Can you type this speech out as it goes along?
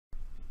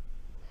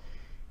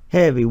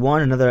Hey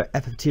everyone, another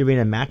FFT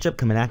Arena matchup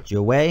coming at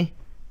your way.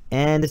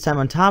 And this time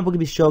on top, we're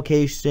going to be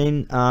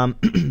showcasing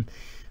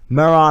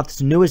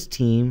Malroth's newest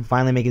team,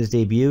 finally making his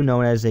debut,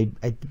 known as, I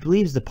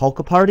believe it's the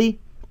Polka Party.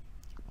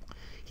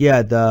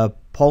 Yeah, the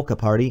Polka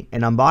Party.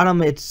 And on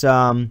bottom, it's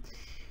Rouroni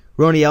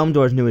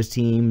Elmdor's newest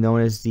team, known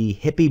as the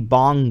Hippie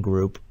Bong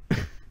group.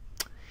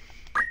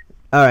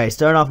 Alright,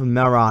 starting off with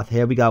Malroth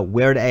here, we got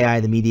Weird AI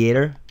the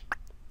Mediator,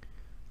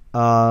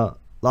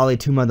 Lolly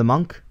Tuma the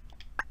Monk,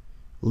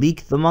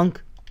 Leek the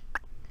Monk,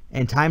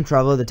 and Time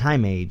Traveler the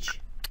Time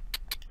Mage.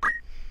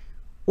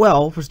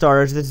 Well, for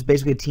starters, this is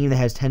basically a team that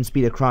has 10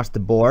 speed across the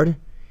board.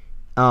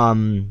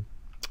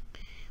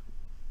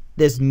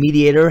 This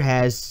Mediator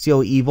has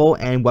Seal Evil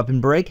and Weapon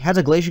Break, has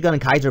a Glacier Gun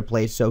and Kaiser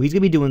Plate, so he's going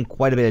to be doing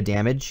quite a bit of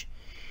damage.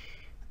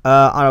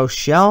 Auto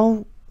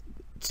Shell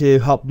to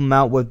help him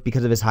out with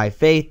because of his high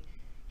faith.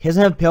 He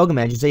doesn't have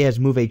Pilgrimage, so he has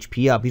Move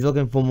HP up. He's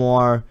looking for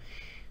more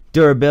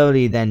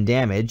durability than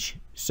damage,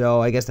 so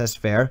I guess that's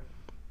fair.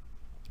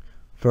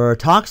 For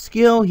Talk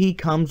skill, he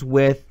comes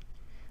with,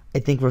 I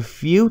think,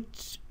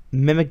 Refute,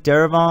 Mimic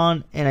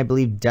Derivon, and I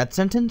believe Death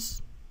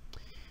Sentence.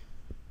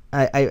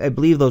 I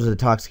believe those are the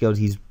Talk skills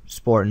he's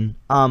sporting.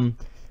 Weapon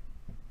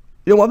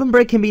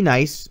Break can be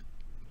nice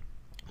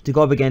to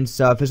go up against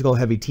physical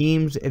heavy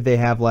teams if they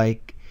have,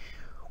 like,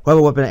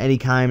 a weapon at any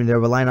kind and they're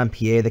relying on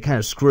PA. They're kind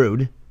of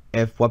screwed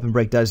if Weapon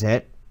Break does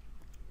hit.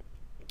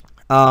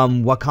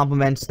 What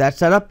complements that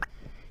setup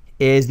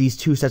is these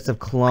two sets of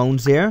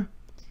clones here.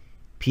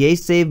 PA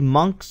save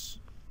monks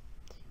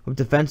with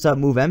defense up,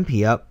 move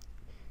MP up.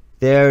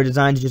 They're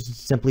designed to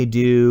just simply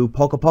do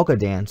Polka Polka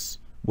Dance,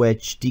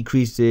 which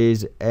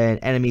decreases an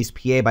enemy's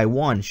PA by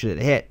 1 should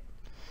it hit.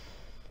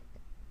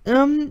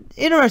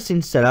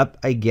 Interesting setup,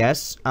 I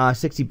guess.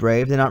 60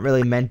 Brave, they're not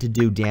really meant to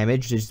do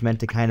damage, they're just meant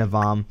to kind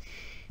of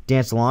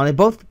dance along. They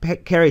both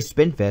carry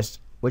Spin Fist,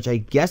 which I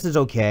guess is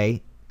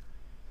okay.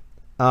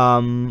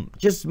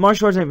 Just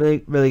Martial Arts ain't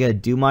really gonna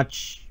do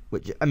much.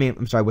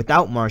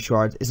 Without Martial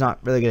Arts, it's not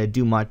really going to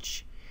do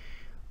much.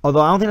 Although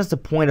I don't think that's the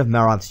point of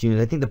Malroth's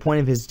unit. I think the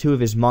point of two of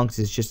his monks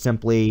is just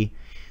simply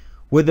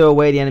wither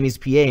away the enemy's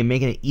PA and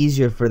making it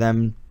easier for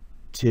them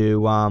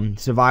to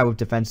survive with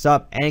defense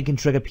up. And it can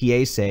trigger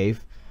PA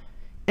save.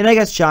 And I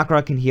guess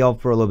Chakra can heal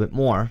for a little bit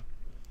more.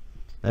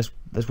 That's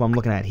what I'm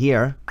looking at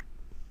here.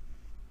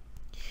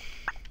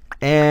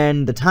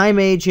 And the Time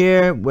Mage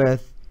here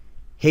with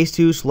Haste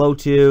 2, Slow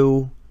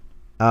 2,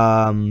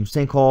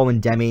 Sinkhole,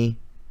 and Demi.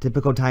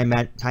 Typical time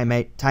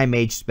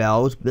mage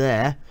spells.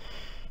 Bleh.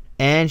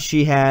 And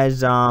she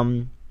has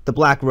the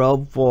Black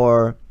Robe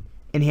for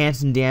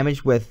enhancing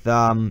damage with,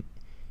 I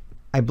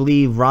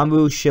believe,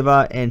 Rambu,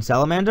 Shiva, and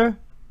Salamander.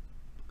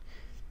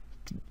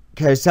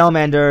 Because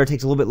Salamander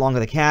takes a little bit longer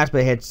to cast,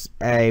 but it hits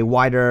a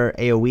wider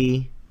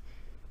AoE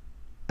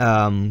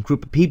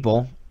group of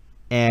people.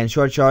 And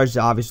Short Charge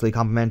obviously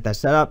complement that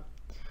setup.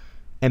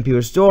 MP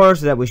Restore,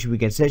 so that way she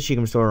gets hit, she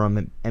can restore her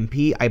own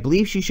MP. I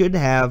believe she should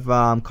have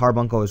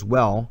Carbuncle as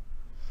well.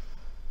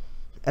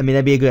 I mean,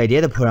 that'd be a good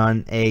idea to put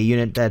on a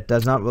unit that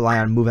does not rely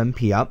on move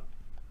MP up.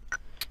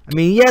 I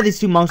mean, yeah, these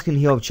two monks can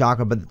heal with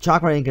Chakra, but the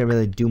Chakra ain't gonna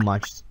really do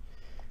much.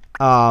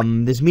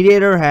 This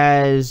Mediator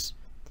has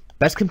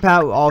best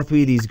compat with all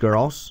three of these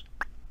girls.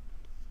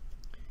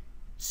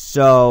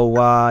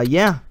 So,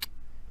 yeah.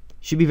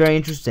 Should be very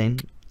interesting.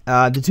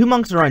 The two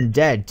monks are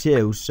undead,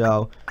 too,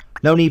 so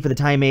no need for the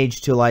Time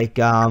Mage to, like,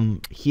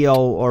 heal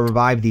or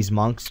revive these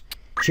monks.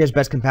 She has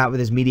best compat with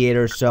his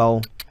Mediator,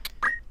 so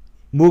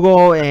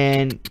Moogle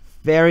and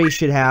Fairy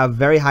should have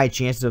very high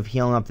chances of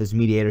healing up this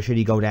Mediator should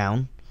he go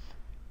down.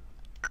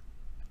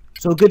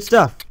 So, good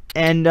stuff.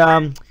 And,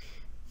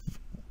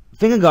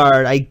 Finger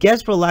Guard, I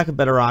guess for lack of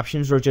better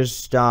options, or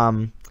just,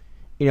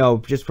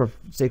 just for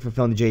sake of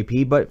fulfilling the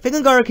JP, but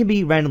Finger Guard can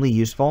be randomly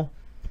useful.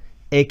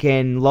 It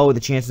can lower the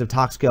chances of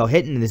Talk skill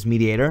hitting this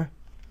Mediator.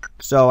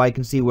 So, I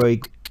can see where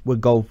he would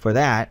go for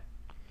that.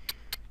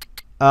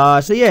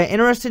 So yeah,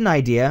 interesting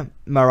idea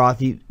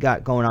Malroth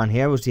got going on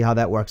here. We'll see how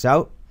that works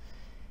out.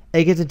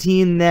 It gets a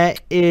team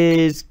that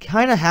is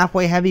kind of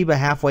halfway heavy, but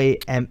halfway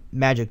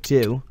magic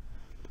too.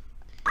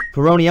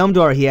 For Rouroni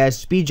Elmdor, he has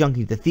Speed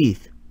Junkie the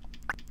Thief,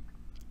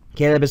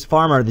 Cannabis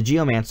Farmer the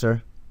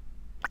Geomancer,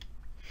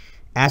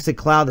 Acid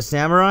Cloud the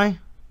Samurai,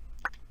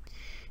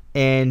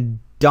 and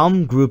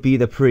Dumb Groupie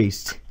the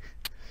Priest.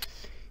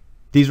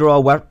 These are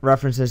all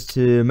references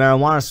to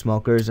marijuana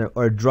smokers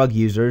or drug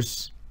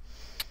users.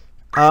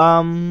 We're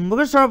going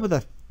to start off with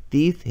a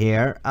thief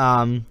here.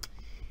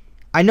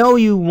 I know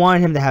you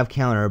wanted him to have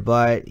counter,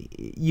 but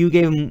you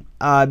gave him,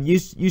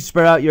 you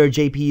spread out your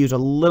JPUs a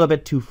little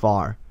bit too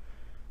far.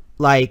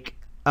 Like,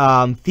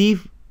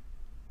 thief,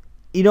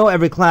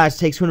 every class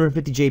takes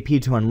 250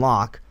 JP to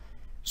unlock.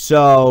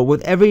 So,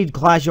 with every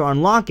class you're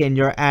unlocking,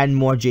 you're adding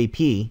more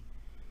JP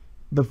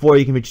before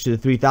you can reach to the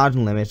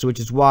 3,000 limit, so which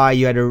is why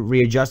you had to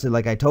readjust it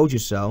like I told you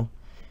so.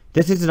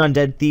 This is an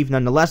undead thief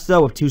nonetheless,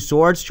 though, with 2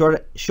 swords,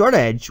 short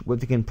edge,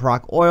 with it can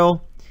proc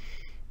oil,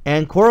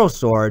 and coral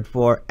sword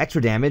for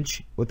extra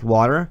damage with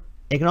water.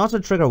 It can also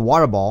trigger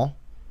water ball.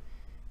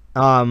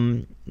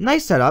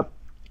 Nice setup.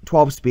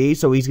 12 speed,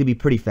 so he's going to be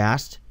pretty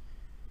fast.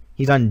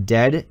 He's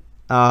undead.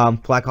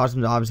 Black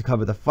Awesome to obviously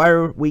cover the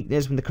fire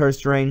weakness from the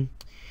Cursed Ring.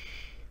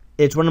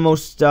 It's one of the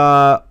most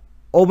overused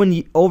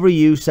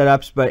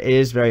setups, but it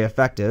is very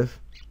effective.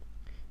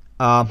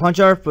 Punch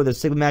Art for the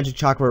Sigma Magic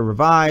Chakra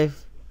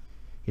Revive.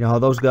 You know how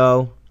those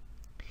go.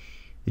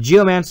 The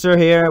Geomancer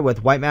here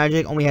with White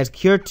Magic only has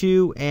Cure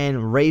 2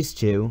 and Raise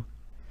 2.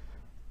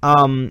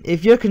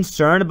 If you're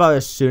concerned about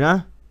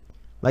Asuna,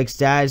 like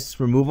status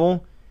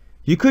removal,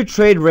 you could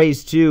trade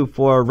Raise 2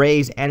 for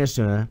Raise and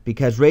Asuna,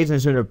 because Raise and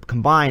Asuna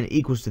combined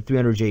equals to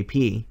 300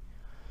 JP.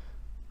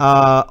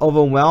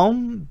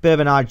 Overwhelm, bit of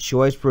an odd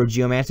choice for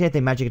Geomancy. I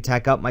think Magic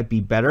Attack Up might be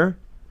better,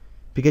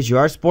 because you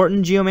are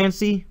sporting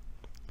Geomancy.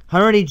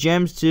 180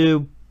 gems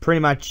to pretty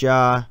much,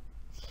 to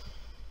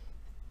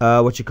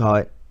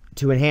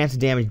enhance the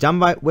damage done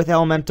with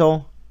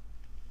Elemental.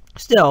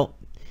 Still,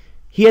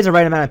 he has the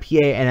right amount of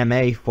PA and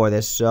MA for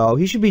this, so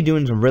he should be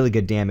doing some really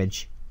good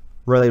damage.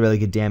 Really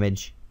good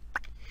damage.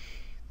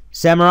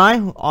 Samurai,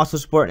 also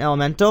sporting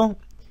Elemental.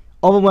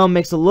 Overwhelm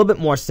makes a little bit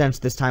more sense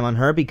this time on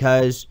her,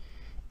 because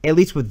at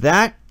least with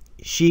that,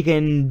 she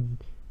can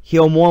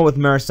heal more with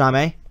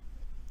Murasame.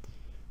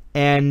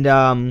 And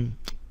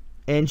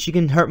she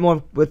can hurt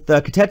more with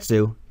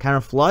Katetsu,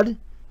 Counter Flood,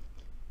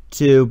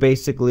 to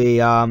basically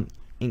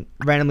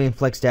randomly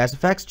inflict status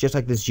effects, just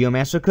like this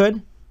Geomancer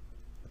could.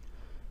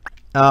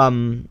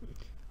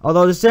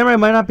 Although the Samurai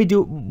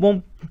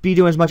won't be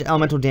doing as much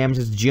elemental damage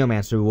as the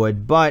Geomancer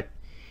would, but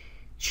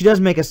she does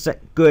make a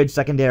good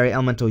secondary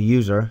elemental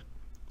user.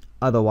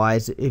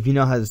 Otherwise, if you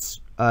know how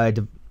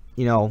to,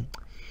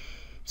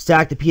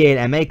 stack the PA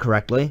and MA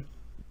correctly,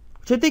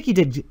 which I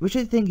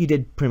think you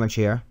did pretty much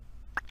here.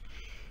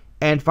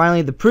 And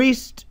finally, the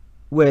Priest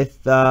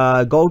with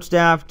Gold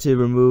Staff to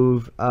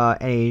remove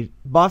any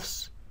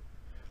buffs.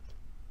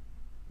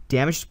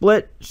 Damage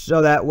split,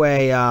 so that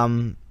way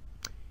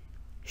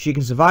she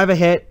can survive a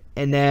hit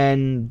and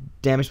then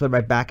damage split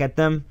right back at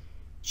them.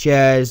 She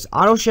has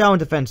Auto Shell and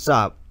Defense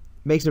Up.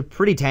 Makes her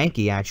pretty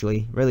tanky,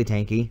 actually. Really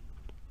tanky.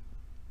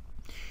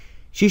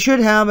 She should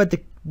have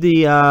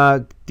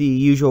the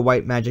usual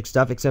white magic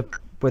stuff, except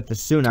with the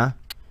Suna.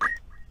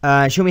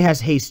 She only has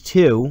Haste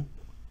 2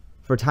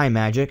 for Time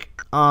Magic.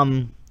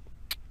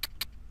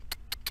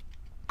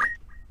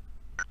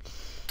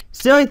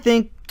 Still, I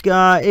think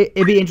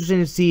it'd be interesting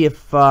to see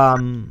if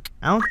the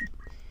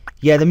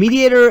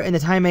Mediator and the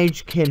Time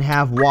Mage can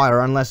have water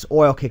unless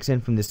oil kicks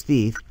in from this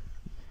thief.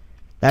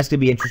 That's gonna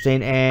be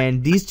interesting,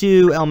 and these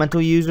two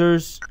elemental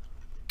users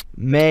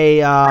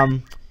may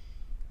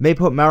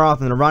put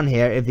Malroth in the run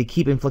here if they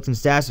keep inflicting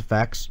status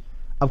effects.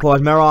 Of course,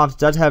 Malroth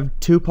does have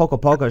 2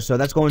 Polka, so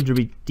that's going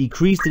to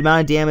decrease the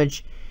amount of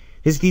damage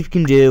his thief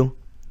can do,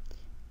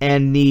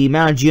 and the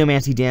amount of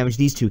Geomancy damage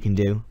these two can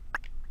do.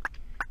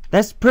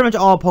 That's pretty much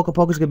all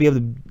Polka's going to be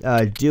able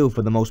to do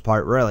for the most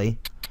part, really.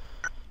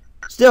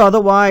 Still,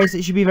 otherwise,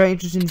 it should be very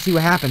interesting to see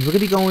what happens. We're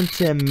going to be going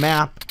to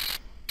map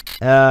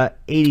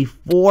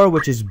 84,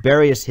 which is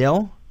Barrius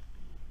Hill.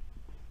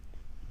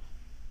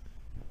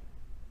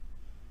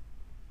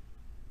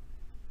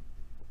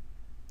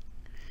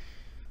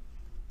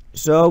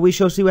 So we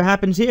shall see what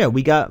happens here.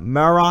 We got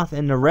Malroth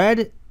in the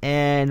red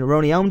and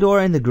Rouroni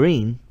Elmdor in the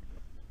green.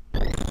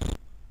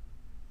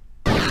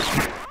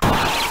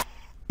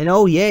 And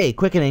oh yay,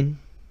 quickening.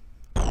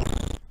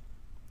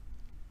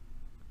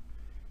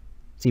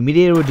 See,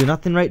 Mediator will do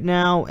nothing right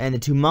now, and the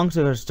 2 monks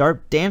are going to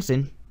start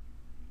dancing.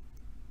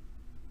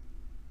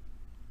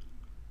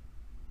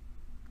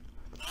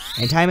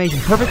 And Time Mage in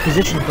perfect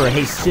position for a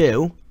Haste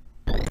 2.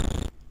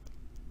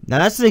 Now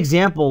that's an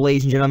example,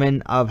 ladies and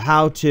gentlemen, of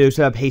how to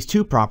set up Haste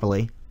 2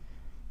 properly.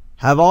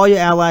 Have all your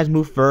allies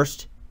move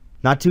first,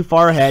 not too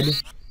far ahead.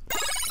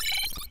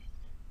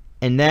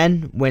 And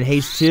then, when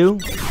Haste 2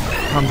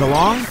 comes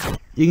along,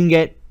 you can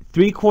get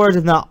 3/4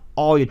 if not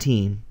all your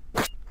team.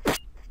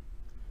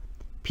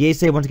 PA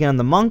save once again on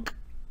the monk.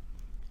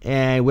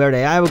 And Weird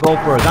AI will go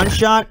for a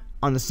gunshot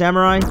on the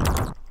samurai.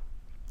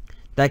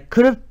 That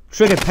could have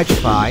triggered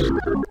Petrify.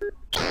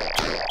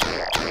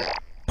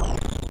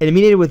 And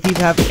immediately with Thief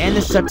Half and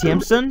the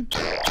Septiemson.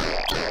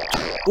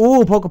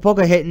 Ooh,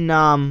 Polka hitting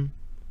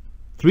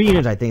 3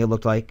 units, I think it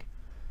looked like.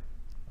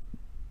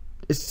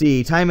 Let's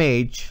see, Time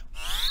Mage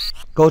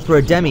goes for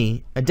a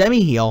demi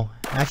heal.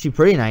 Actually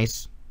pretty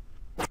nice.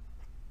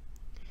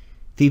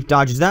 Thief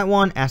dodges that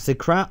one. Acid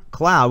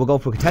Cloud will go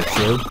for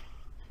Katetsu.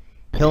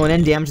 Healing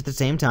and damage at the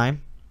same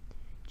time.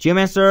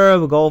 Geomancer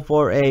will go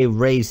for a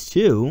Raise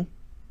 2.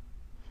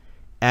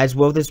 As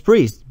well with his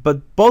Priest.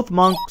 But both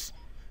monks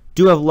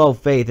do have low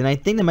faith, and I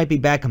think there might be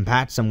bad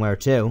compat somewhere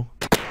too.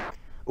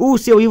 Ooh,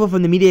 Seal Evil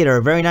from the Mediator.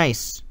 Very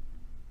nice.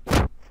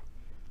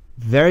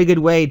 Very good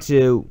way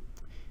to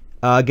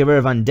get rid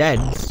of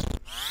undeads.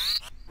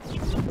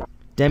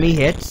 Demi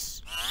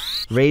hits.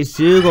 Raise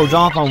 2 goes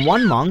off on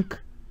one monk.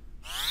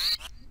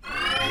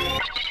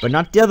 But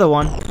not the other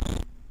one.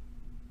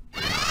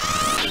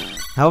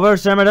 However,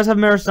 Samurai does have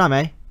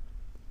Murasame.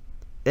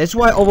 That's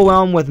why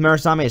Overwhelm with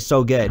Murasame is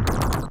so good.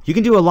 You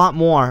can do a lot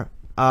more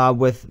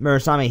with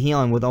Murasame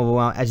healing with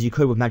Overwhelm as you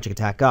could with Magic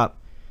Attack Up.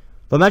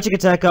 The Magic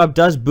Attack Up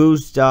does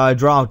boost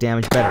draw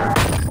damage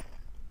better.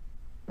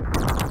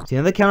 See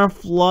another counter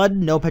Flood,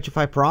 no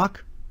Petrify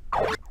proc.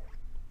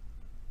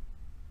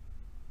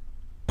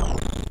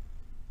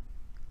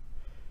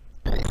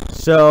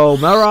 So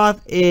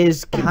Malroth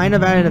is kind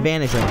of at an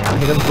advantage right now.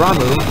 Here comes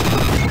Ramu.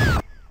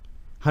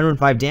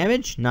 105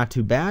 damage, not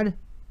too bad.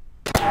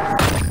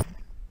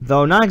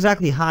 Though not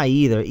exactly high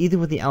either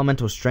with the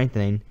Elemental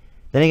Strengthening.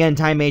 Then again,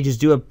 Time Mages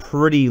do have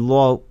pretty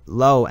low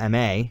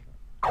MA.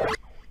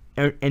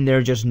 And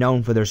they're just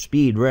known for their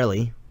speed,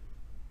 really.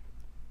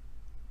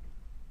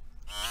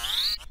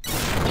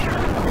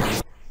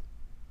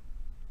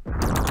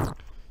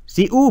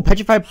 See, ooh,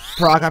 Petrify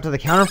proc after the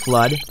counter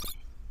Flood.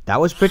 That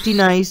was pretty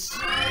nice.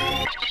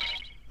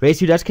 Raise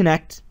 2 does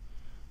connect.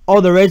 Oh,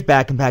 there is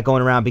back compat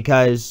going around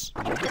because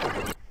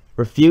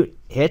Refute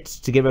hits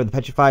to get rid of the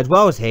Petrify as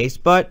well as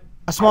haste, but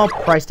a small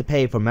price to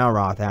pay for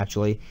Malroth,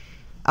 actually.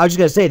 I was just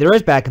going to say, there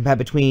is back compat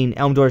between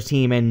Elmdor's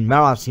team and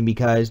Malroth's team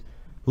because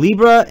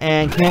Libra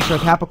and Cancer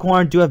and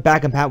Capricorn do have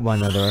back compat one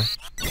another.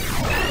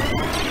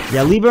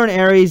 Yeah, Libra and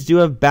Aries do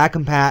have back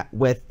compat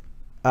with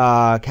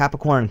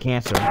Capricorn and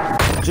Cancer.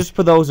 Just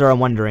for those that are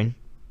wondering.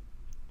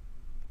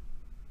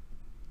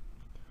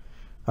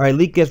 Alright,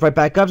 Leek gets right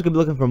back up. He's going to be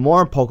looking for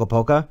more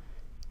Polka.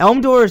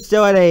 Elmdor is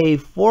still at a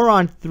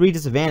 4-on-3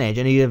 disadvantage.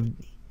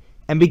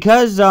 And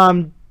because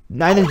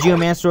neither the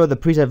Geomancer or the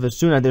Priest have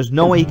Vasuna, there's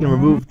no way he can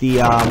remove the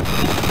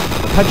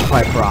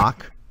Petrify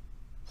proc.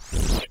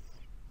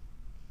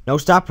 No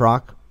stop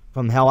proc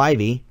from Hell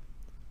Ivy.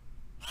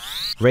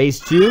 Raise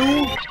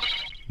 2.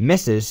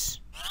 Misses.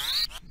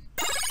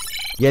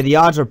 Yeah, the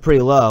odds are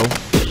pretty low.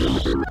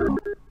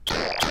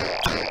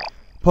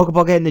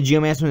 Polka hitting the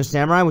Geomancer and the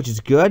Samurai, which is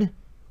good.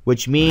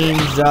 Which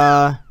means,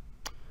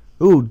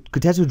 ooh,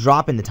 Kotetsu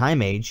dropping the Time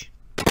Mage.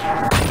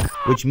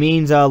 Which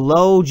means,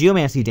 low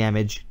Geomancy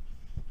damage.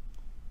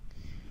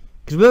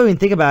 Because really, when you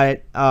think about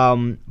it,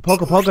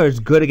 Polka is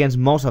good against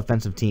most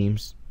offensive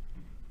teams.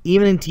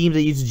 Even in teams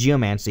that use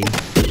Geomancy.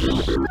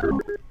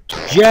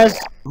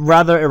 Just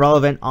rather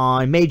irrelevant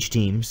on Mage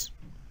teams.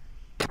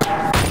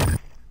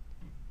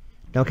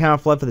 No counter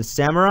Flood for the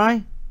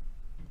Samurai.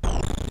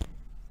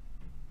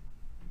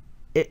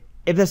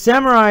 If the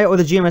Samurai or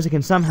the Geomancer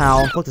can somehow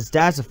inflict a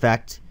status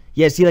effect,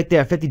 yeah, see like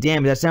there, 50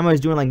 damage. That Samurai was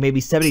doing like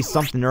maybe 70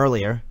 something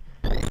earlier.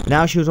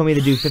 Now she was only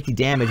to do 50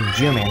 damage with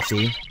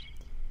Geomancy.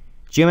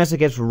 Geomancer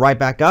gets right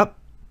back up.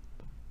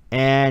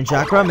 And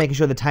Chakra, making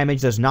sure the Time Mage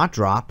does not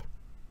drop.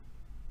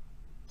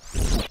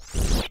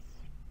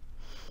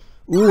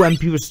 Ooh,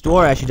 MP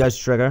Restore actually does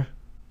trigger.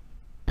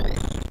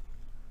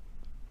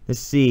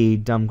 Let's see,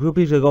 Dumb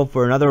Groupie's gonna go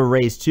for another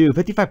raise too.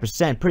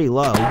 55%, pretty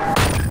low.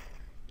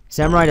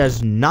 Samurai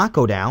does not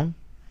go down.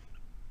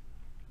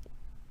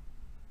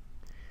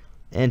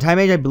 And Time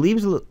Mage, I believe,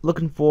 is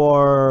looking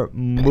for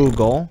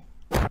Moogle.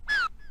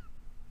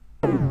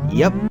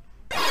 Yep.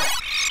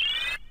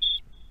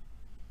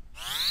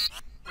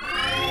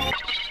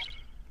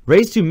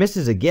 Raise 2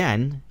 misses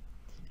again.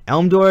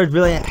 Elmdor is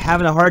really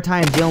having a hard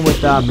time dealing with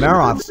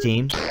Malroth's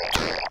team.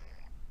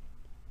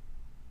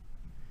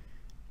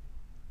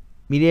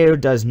 Mediator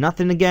does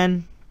nothing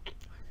again.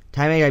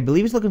 Time Mage, I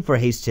believe, is looking for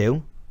haste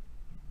 2.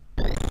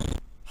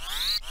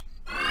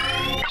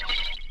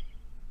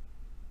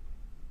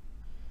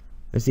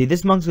 Let's see,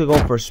 this monk's gonna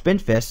go for Spin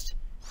Fist.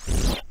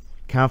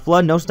 Counter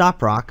Flood, no stop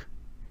proc.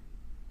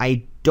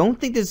 I don't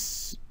think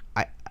this...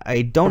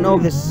 I don't know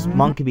if this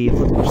monk can be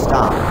inflicted with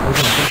stop. I don't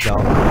think so.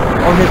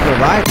 Oh, here's the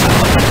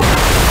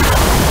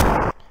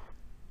Riot.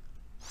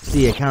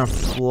 See, a counter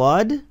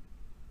Flood.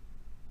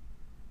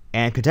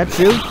 And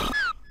Kotetsu.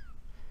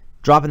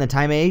 Dropping the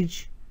Time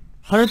Mage.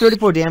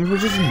 134 damage,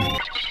 which isn't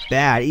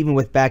bad, even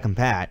with bad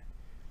compat.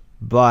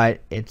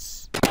 But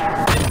it's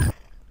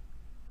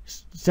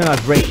still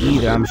not great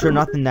either. I'm sure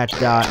nothing that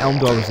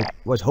Elmdor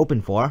was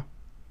hoping for.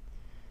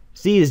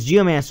 See, this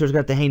Geomancer's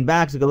got to hang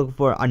back, so he's looking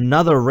for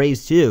another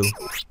raise too.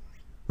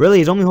 Really,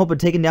 his only hope of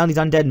taking down these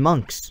undead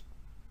monks.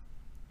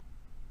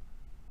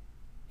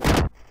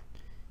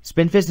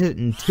 Spin Fist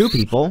hitting 2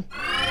 people.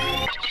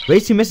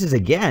 Raise 2 misses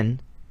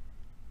again.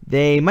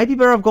 They might be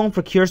better off going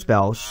for Cure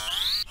Spells.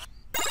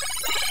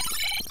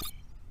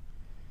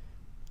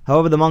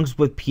 However, the monks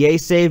with PA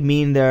save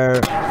mean their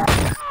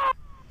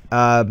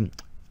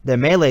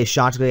melee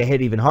shots are going to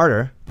hit even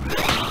harder.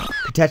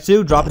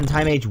 Kotetsu dropping the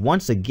Time Mage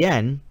once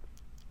again.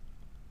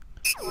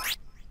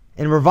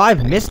 And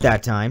Revive missed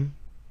that time.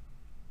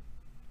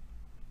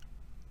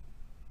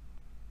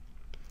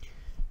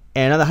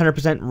 And another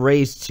 100%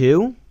 raise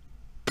 2.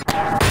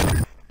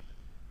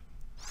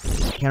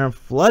 Counter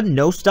Flood,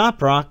 no stop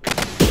proc.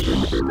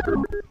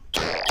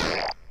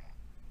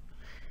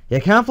 Yeah,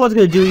 Counter Flood's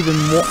going to do even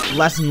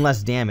less and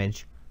less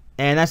damage.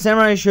 And that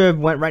Samurai should have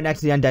went right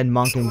next to the Undead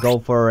Monk and go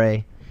for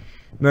a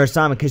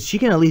Mirasama, because she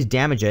can at least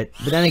damage it.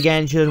 But then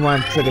again, she doesn't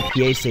want to trigger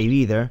PA save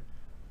either.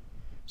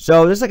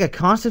 So there's like a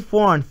constant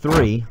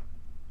 4-on-3.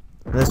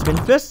 The Spin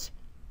Fist,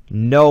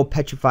 no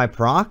Petrify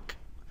proc.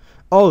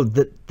 Oh,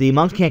 the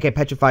monks can't get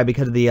petrified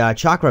because of the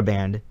chakra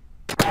band.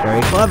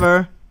 Very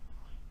clever.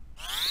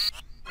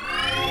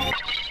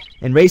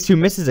 And race 2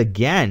 misses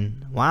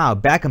again. Wow,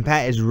 bad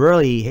compat is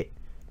really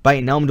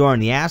biting Elmdor in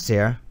the ass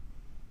here.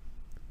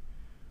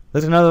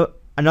 Looks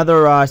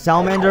another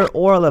Salamander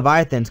or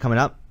Leviathan's coming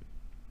up.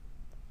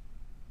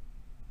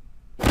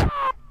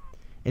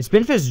 And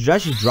Spinfish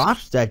actually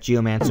drops that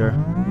Geomancer.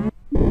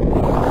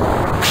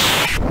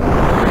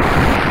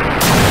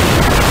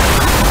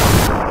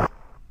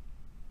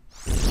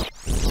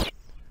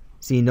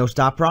 See, no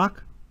stop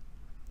proc.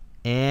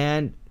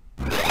 And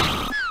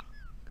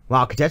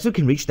wow, Katetsu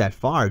can reach that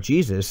far.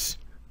 Jesus.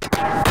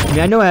 I mean,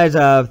 I know it has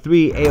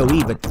 3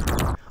 AoE,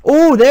 but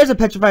oh, there's a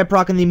Petrified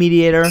proc in the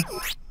Mediator.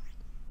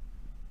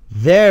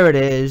 There it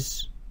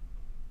is.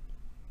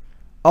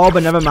 Oh,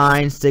 but never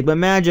mind. Stigma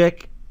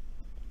Magic.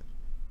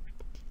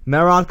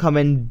 Malroth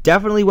coming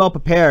definitely well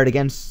prepared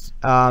against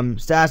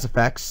status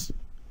effects.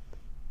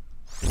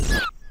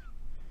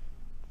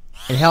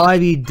 And Hell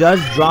Ivy does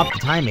drop the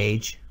Time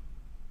Age.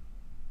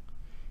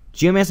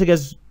 Geomancer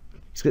gets...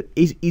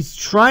 He's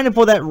trying to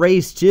pull that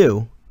race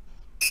too.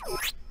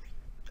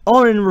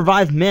 Oh, and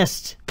Revive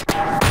missed.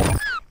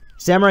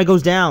 Samurai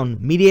goes down.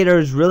 Mediator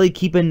is really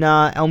keeping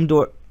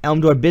Elmdor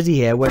busy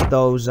here with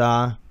those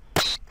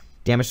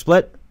damage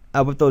split.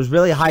 With those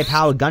really high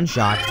powered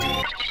gunshots.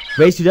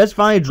 Race 2 does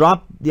finally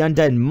drop the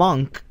Undead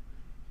Monk.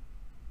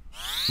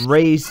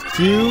 Race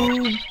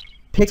 2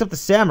 picks up the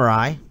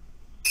Samurai.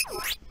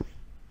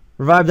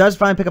 Revive does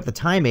finally pick up the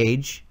Time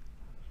Age.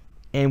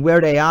 And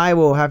Weird AI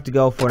will have to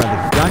go for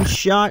another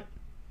gunshot.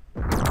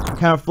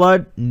 Counter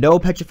Flood, no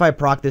Petrified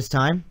proc this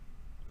time.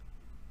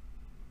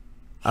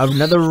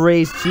 Another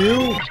Raise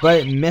 2,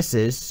 but it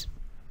misses.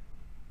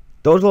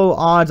 Those little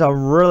odds are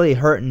really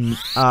hurting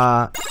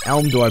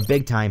Elmdor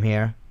big time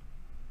here.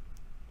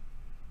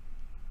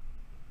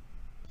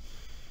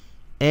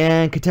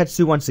 And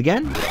Katetsu once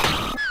again.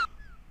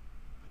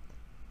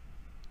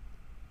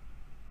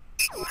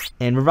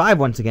 And Revive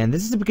once again.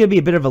 This is going to be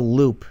a bit of a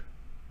loop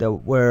that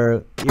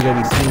you're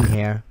going to be seeing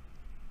here.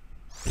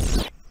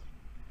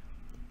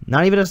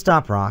 Not even a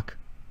stop rock.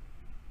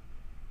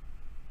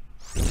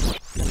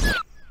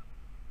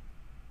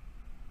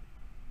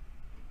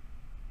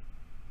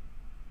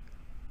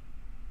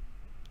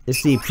 Let's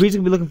see. Priest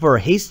going to be looking for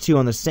a haste 2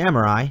 on the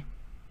Samurai.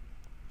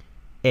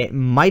 It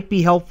might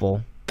be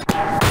helpful.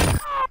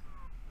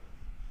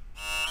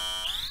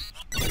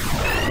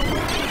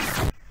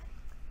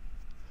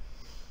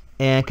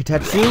 And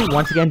Katetsu,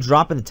 once again,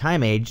 dropping the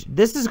Time Age.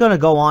 This is going to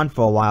go on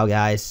for a while,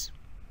 guys.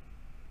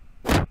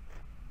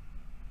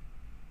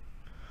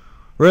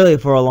 Really,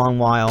 for a long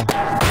while.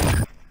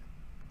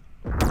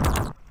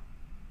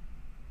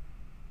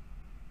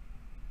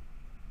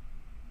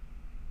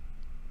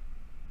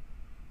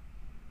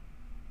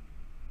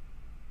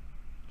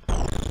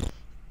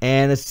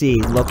 And let's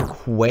see, local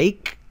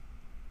Quake.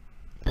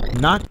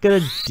 Not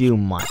going to do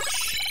much.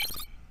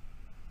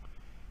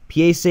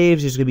 PA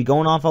saves is going to be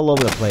going off all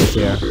over the place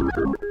here.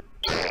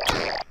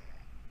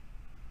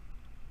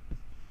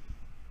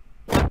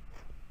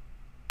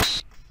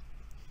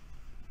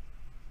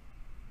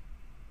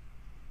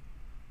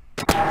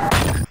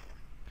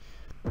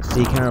 Let's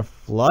see, counter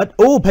flood.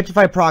 Oh,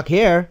 Petrified proc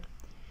here.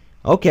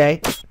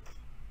 Okay.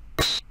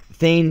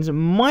 Things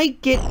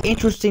might get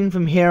interesting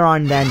from here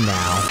on then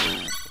now.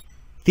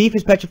 Thief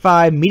is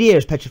petrified, Mediator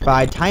is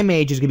petrified, Time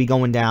Age is going to be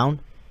going down.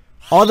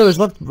 All that was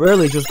left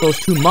really is just those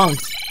 2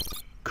 monks.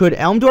 Could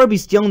Elmdor be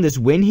stealing this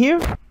win here?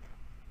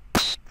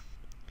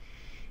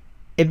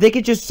 If they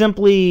could just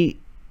simply,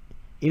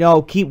 you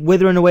know, keep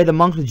withering away the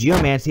monks with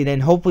Geomancy, then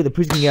hopefully the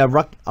priest can get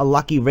a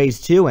lucky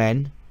Raise 2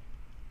 in.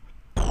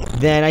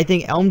 Then I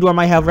think Elmdor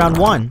might have round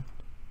 1.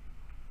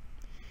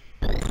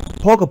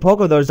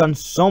 Polka though has done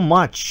so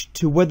much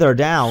to wither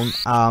down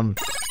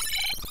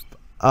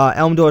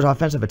Elmdor's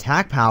offensive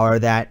attack power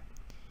that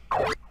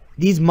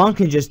these monks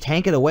can just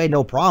tank it away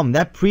no problem.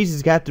 That priest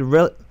has got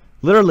to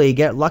literally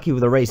get lucky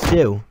with a Raise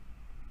 2.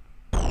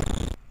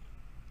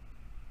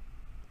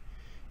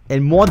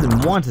 And more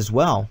than once as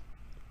well.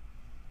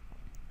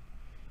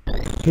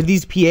 Because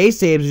these PA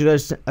saves are going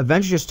to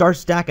eventually just start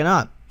stacking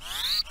up.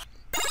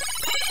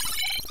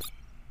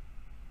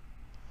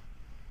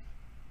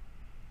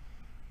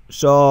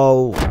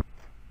 So,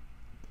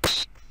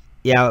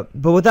 yeah,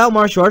 but without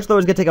martial arts though,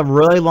 it's going to take a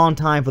really long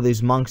time for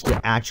these monks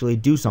to actually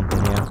do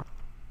something here.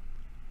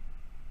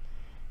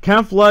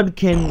 Counter Flood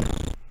can't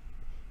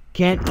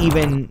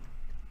even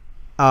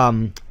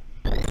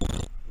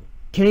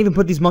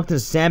put these monks in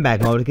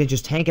sandbag mode. It can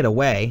just tank it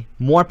away.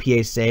 More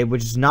PA save,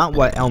 which is not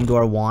what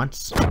Elmdor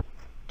wants.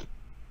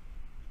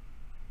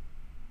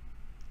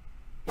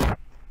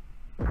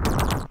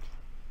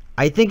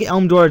 I think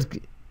Elmdor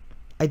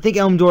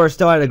is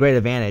still at a great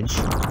advantage.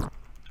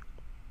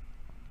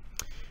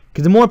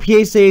 Because the more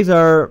PA saves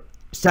are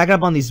stacking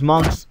up on these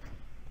monks,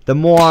 the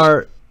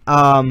more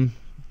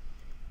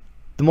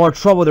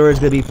trouble there is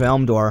going to be for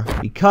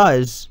Elmdor.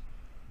 Because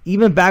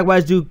even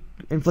Bagwise do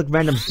inflict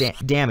random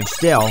damage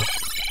still.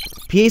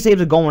 PA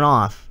saves are going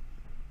off.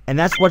 And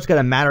that's what's going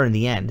to matter in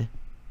the end.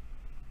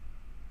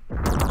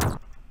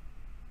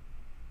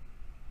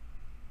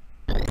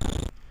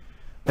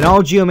 And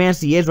all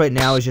Geomancy is right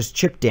now is just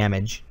chip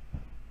damage.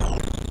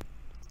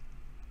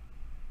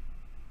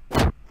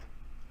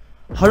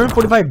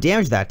 145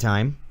 damage that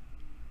time.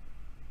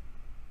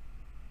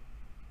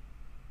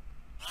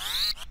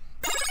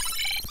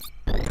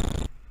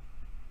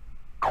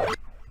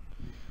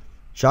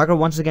 Chakra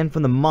once again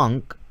from the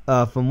monk,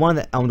 from one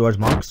of the Elmdor's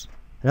monks.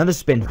 Another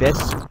spin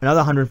fist, another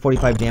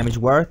 145 damage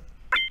worth.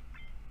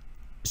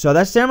 So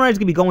that samurai is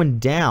gonna be going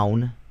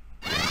down.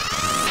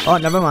 Oh,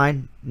 never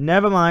mind.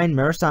 Never mind,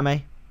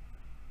 Murasame.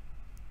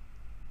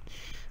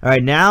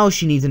 Alright, now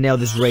she needs to nail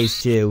this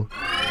race too.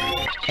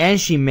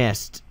 And she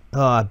missed.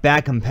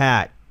 Bad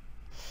compat.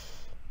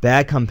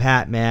 Bad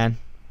compat, man.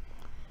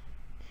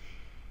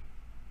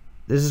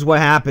 This is what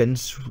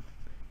happens.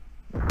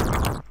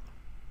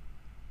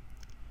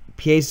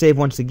 PA save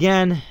once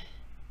again.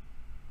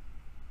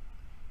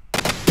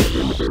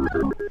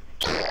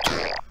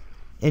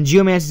 And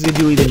Geomancy is going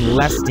to do even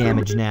less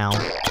damage now.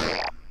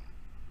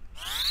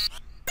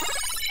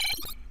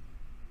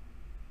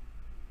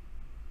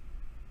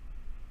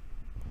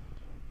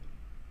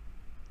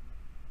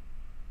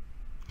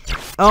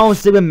 Oh,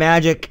 Sigma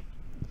Magic.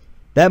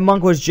 That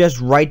monk was just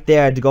right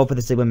there to go for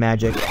the Sigma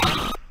Magic.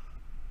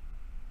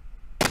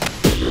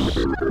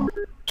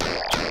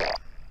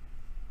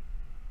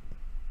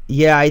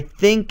 Yeah, I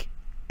think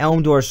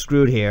Elmdor's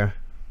screwed here.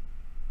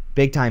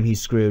 Big time he's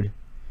screwed.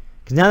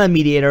 Because now the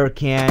Mediator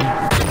can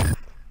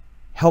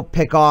help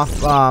pick off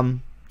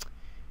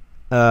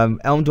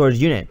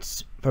Elmdor's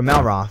units for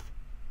Malroth.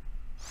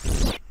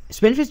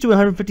 Spinfist doing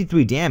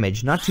 153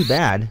 damage. Not too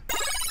bad.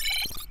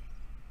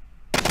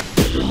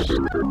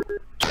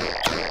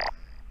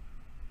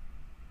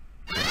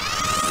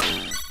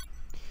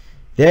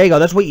 There you go.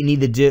 That's what you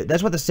need to do.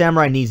 That's what the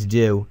samurai needs to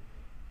do.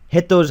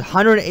 Hit those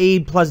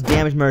 180 plus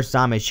damage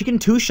Murasame. She can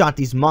two-shot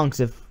these monks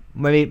if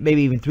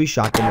maybe even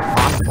three-shot them if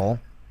possible.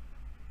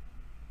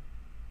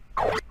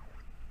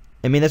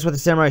 I mean, that's what the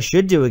samurai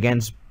should do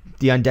against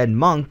the undead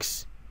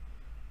monks.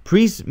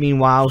 Priest,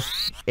 meanwhile,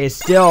 is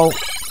still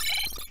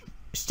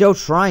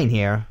trying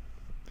here.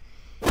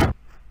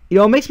 You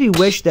know, it makes me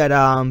wish that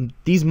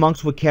these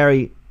monks would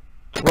carry.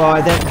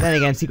 Well, then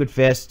again, Secret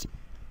Fist.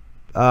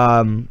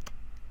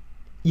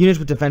 Units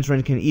with defense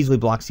range can easily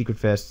block Secret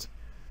Fist.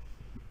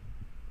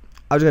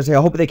 I was gonna say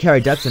I hope they carry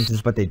Death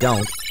Sentence, but they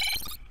don't.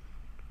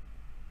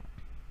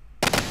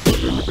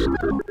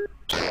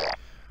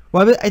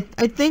 Well, I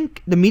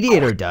think the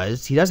Mediator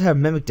does. He does have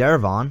Mimic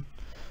Darivon.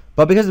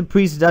 But because the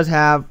Priest does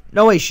have...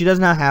 No, wait, she does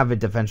not have a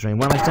defense range.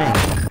 What am I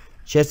saying?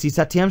 She has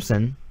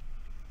Satiamson.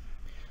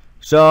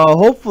 So,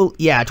 hopefully...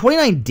 Yeah,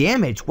 29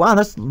 damage. Wow,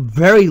 that's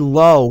very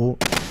low.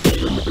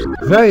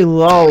 Very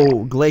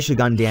low Glacial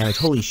Gun damage.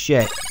 Holy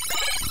shit.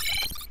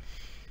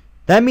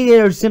 That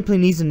Mediator simply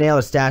needs to nail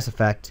a status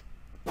effect.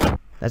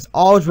 That's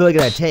all it's really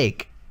going to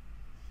take.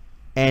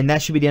 And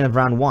that should be the end of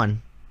round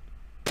 1.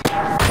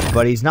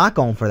 But he's not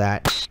going for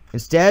that.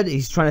 Instead,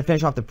 he's trying to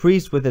finish off the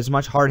Priest with as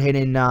much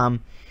hard-hitting PA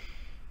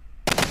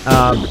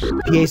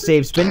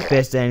save Spin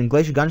Fist and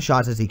Glacial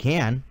Gunshots as he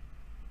can.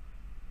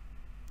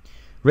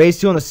 Raise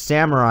 2 on the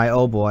Samurai.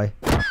 Oh boy.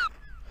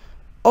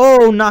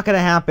 Oh, not going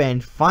to happen.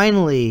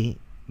 Finally,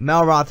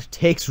 Malroth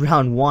takes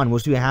round 1. We'll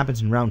see what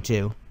happens in round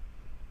 2.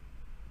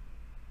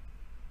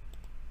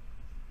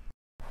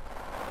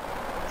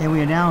 And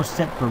we are now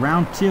set for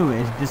round 2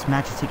 as this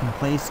match is taking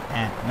place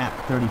at map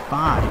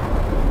 35,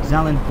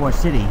 Zalin Port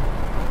City.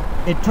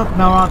 It took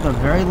Malroth a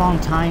very long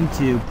time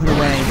to put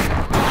away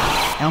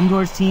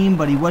Elmdor's team,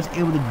 but he was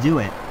able to do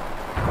it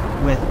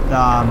with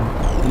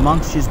the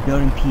monks just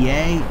building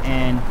PA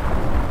and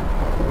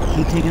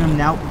keep taking them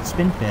out with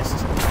Spin Fist.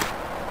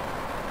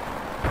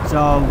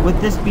 So with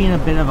this being a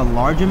bit of a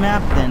larger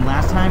map than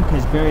last time,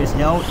 because Barriers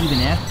Hill, even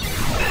if,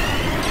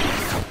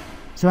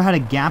 so it had a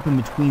gap in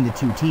between the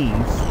two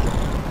teams.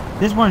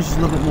 This one is just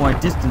a little bit more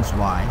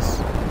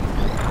distance-wise.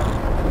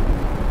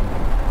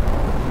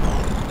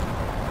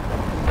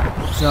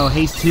 So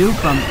haste 2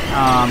 from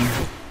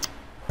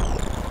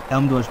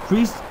Elmdor's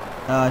Priest.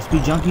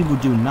 Speed Junkie will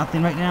do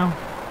nothing right now.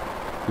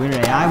 Greater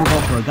AI will go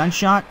for a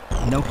gunshot.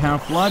 No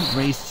counter flood.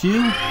 Raise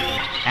 2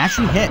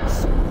 actually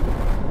hits.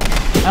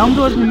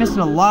 Elmdor's been missing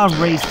a lot of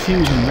raise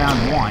 2s in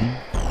round 1.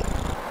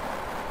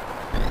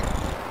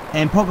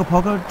 And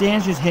Polka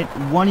Dance just hit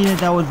one unit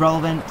that was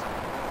relevant.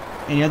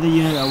 And the other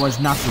unit that was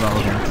not so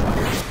relevant.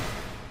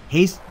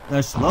 Haste,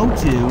 slow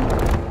 2.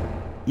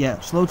 Yeah,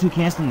 slow 2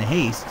 canceling the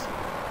haste.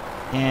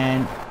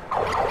 And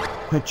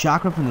quick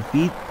chakra from the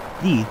thief.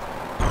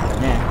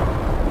 Yeah.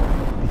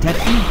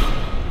 Tetsu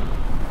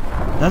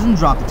doesn't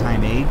drop the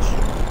time age.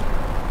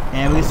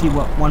 And we can see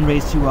what one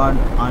raise 2 on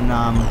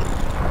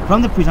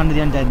from the Priest onto the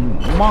undead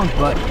monk,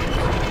 but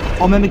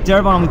Mimic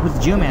Darivon only puts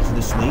the Geomancer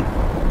to sleep.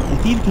 The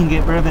thief can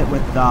get rid of it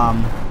with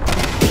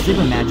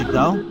Sigma Magic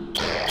though.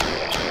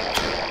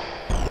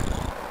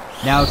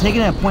 Now,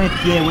 taking a point of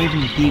PA away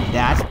from the Thief,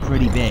 that's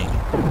pretty big.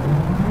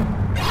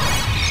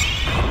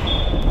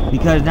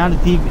 Because now the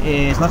Thief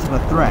is less of a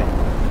threat,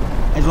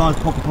 as long as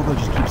Polka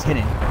just keeps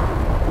hitting.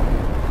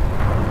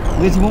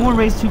 We can see one more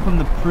raise 2 from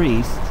the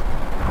Priest.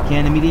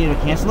 Can the Mediator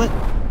cancel it?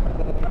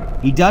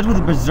 He does with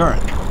a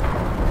Berserk.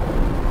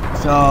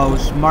 So,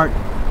 smart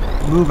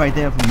move right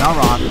there from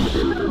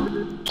Malroth.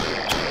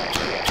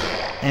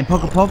 And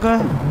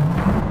Polka.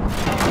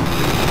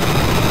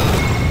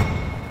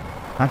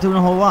 Not doing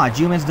a whole lot.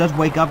 Geomancer does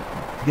wake up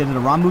because of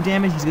the Rambu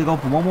damage. He's going to go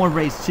for one more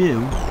raise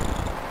too.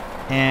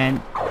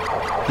 And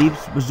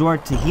Thieves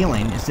resort to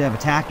healing instead of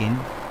attacking.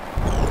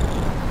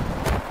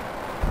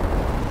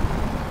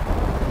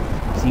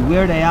 See,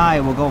 Weird AI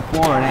will go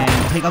forward and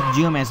take out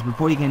the Geomancer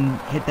before he can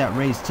hit that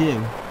raise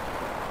too.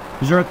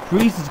 Berserk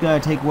Priest is going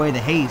to take away the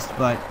haste,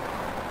 but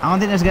I don't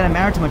think that's going to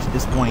matter too much at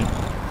this point.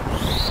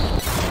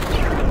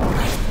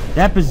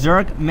 That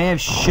Berserk may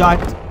have shut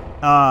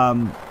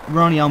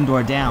Rouroni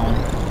Elmdor down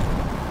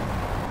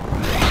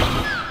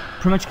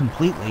pretty much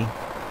completely.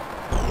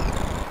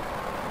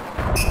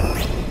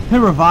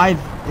 Gonna revive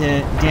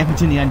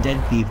damaging the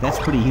Undead Thief. That's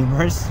pretty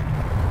humorous.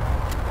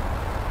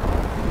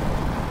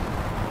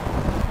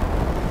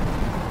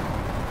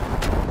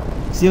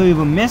 Seal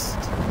Evil missed.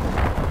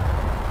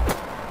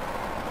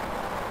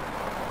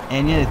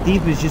 And yeah, the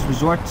Thief is just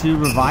resort to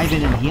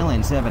reviving and healing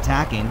instead of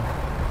attacking,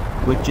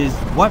 which is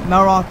what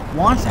Malroth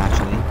wants,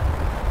 actually.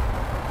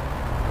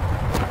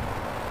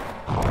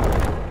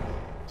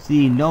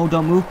 See, no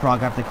don't move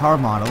proc after car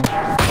model.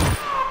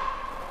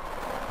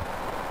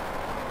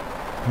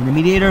 And the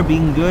Mediator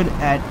being good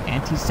at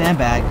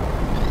anti-sandbag.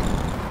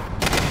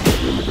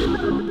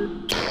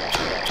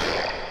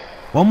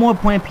 One more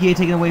point of PA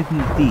taken away from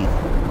the Thief.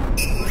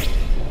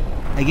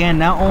 Again,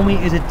 not only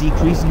is it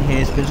decreasing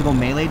his physical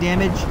melee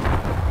damage,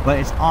 but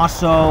it's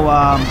also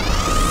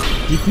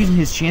decreasing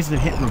his chances of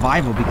hit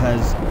revival,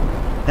 because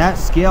that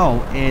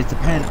skill is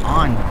dependent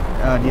on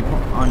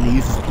the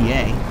user's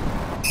PA.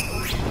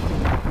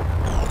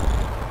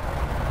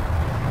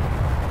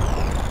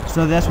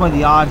 So that's why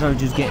the odds are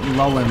just getting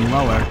lower and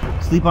lower.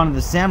 Sleep onto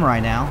the Samurai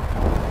now.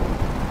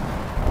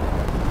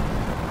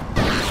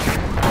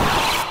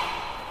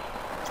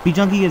 Speed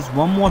Junkie gets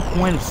one more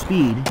point of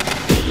speed,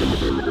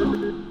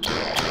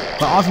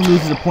 but also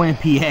loses a point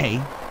of PA.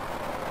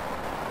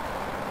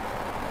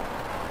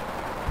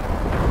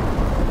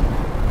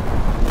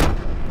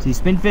 See,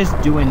 Spin Fist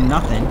doing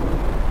nothing.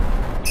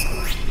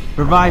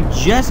 Revive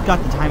just got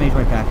the time mage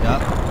right back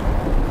up.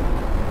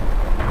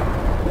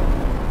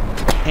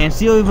 And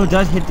Seal Evil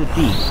does hit the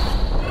Thief.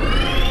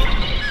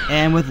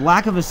 And with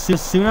lack of a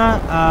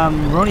Suna,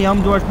 Rouroni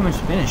Elmdor is pretty much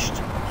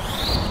finished.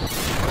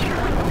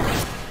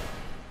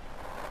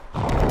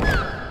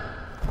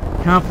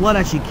 Count Flood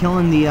actually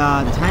killing the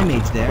time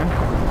mage there.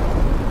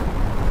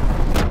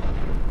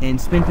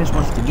 And Spin Fist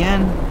once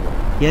again.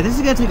 Yeah, this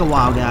is gonna take a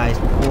while, guys,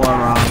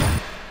 before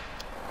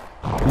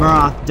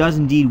Malroth does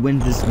indeed win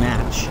this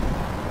match.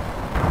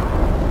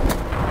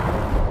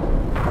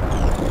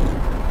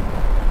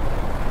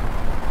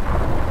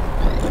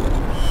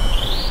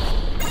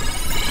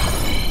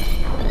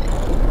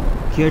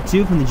 Cure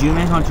 2 from the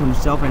Geomancer onto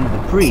himself and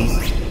the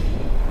Priest.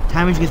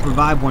 Time Mage gets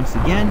revived once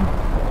again.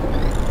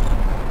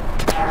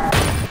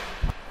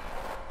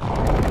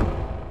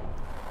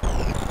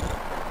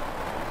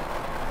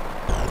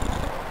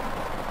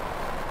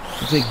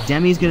 Looks like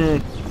Demi's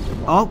gonna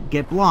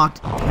get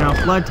blocked. Count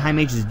Flood, Time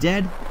Mage is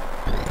dead.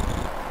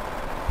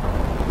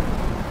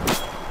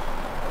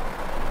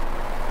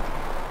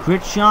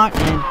 Crit shot,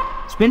 and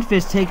Spin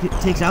Fist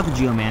takes out the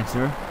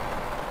Geomancer.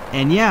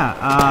 And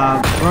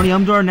yeah, Rouroni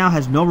Elmdor now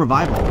has no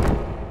revival.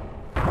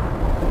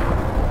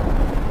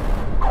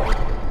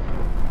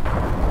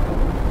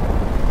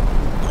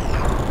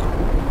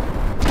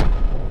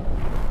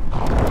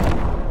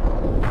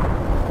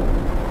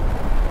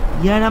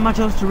 Yeah, not much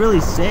else to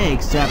really say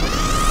except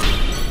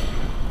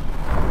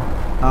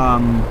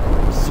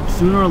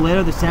sooner or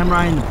later the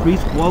Samurai and the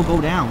Priest will go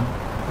down.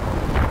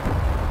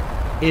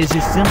 It is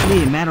just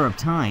simply a matter of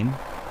time.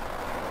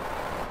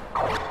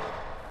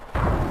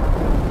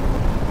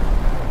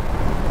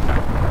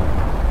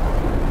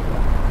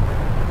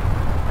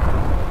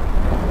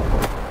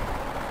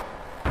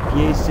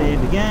 PA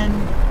save again.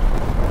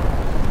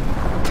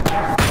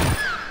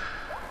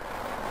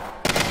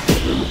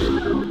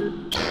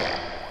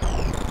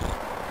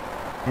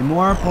 And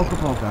more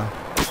Polka.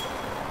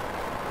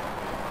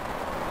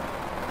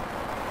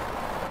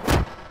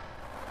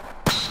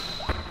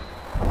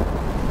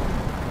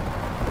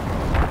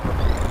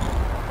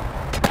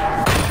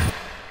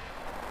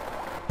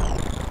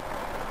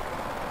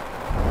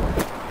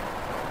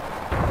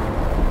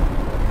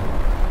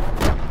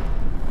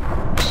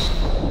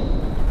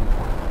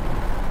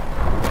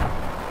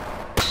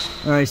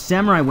 Alright,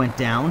 Samurai went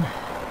down.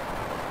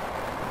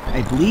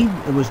 I believe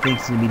it was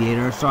thanks to the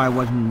Mediator, so I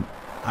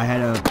had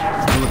to take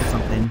a look at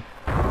something.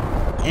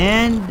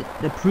 And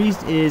the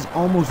Priest is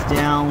almost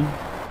down.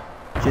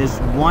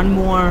 Just one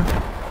more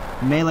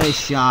melee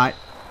shot.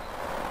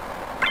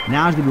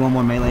 Now it's gonna be one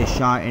more melee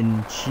shot,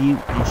 and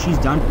she's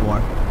done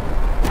for.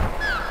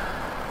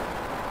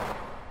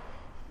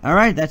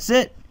 Alright, that's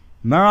it.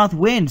 Malroth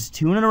wins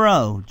 2 in a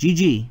row.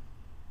 GG.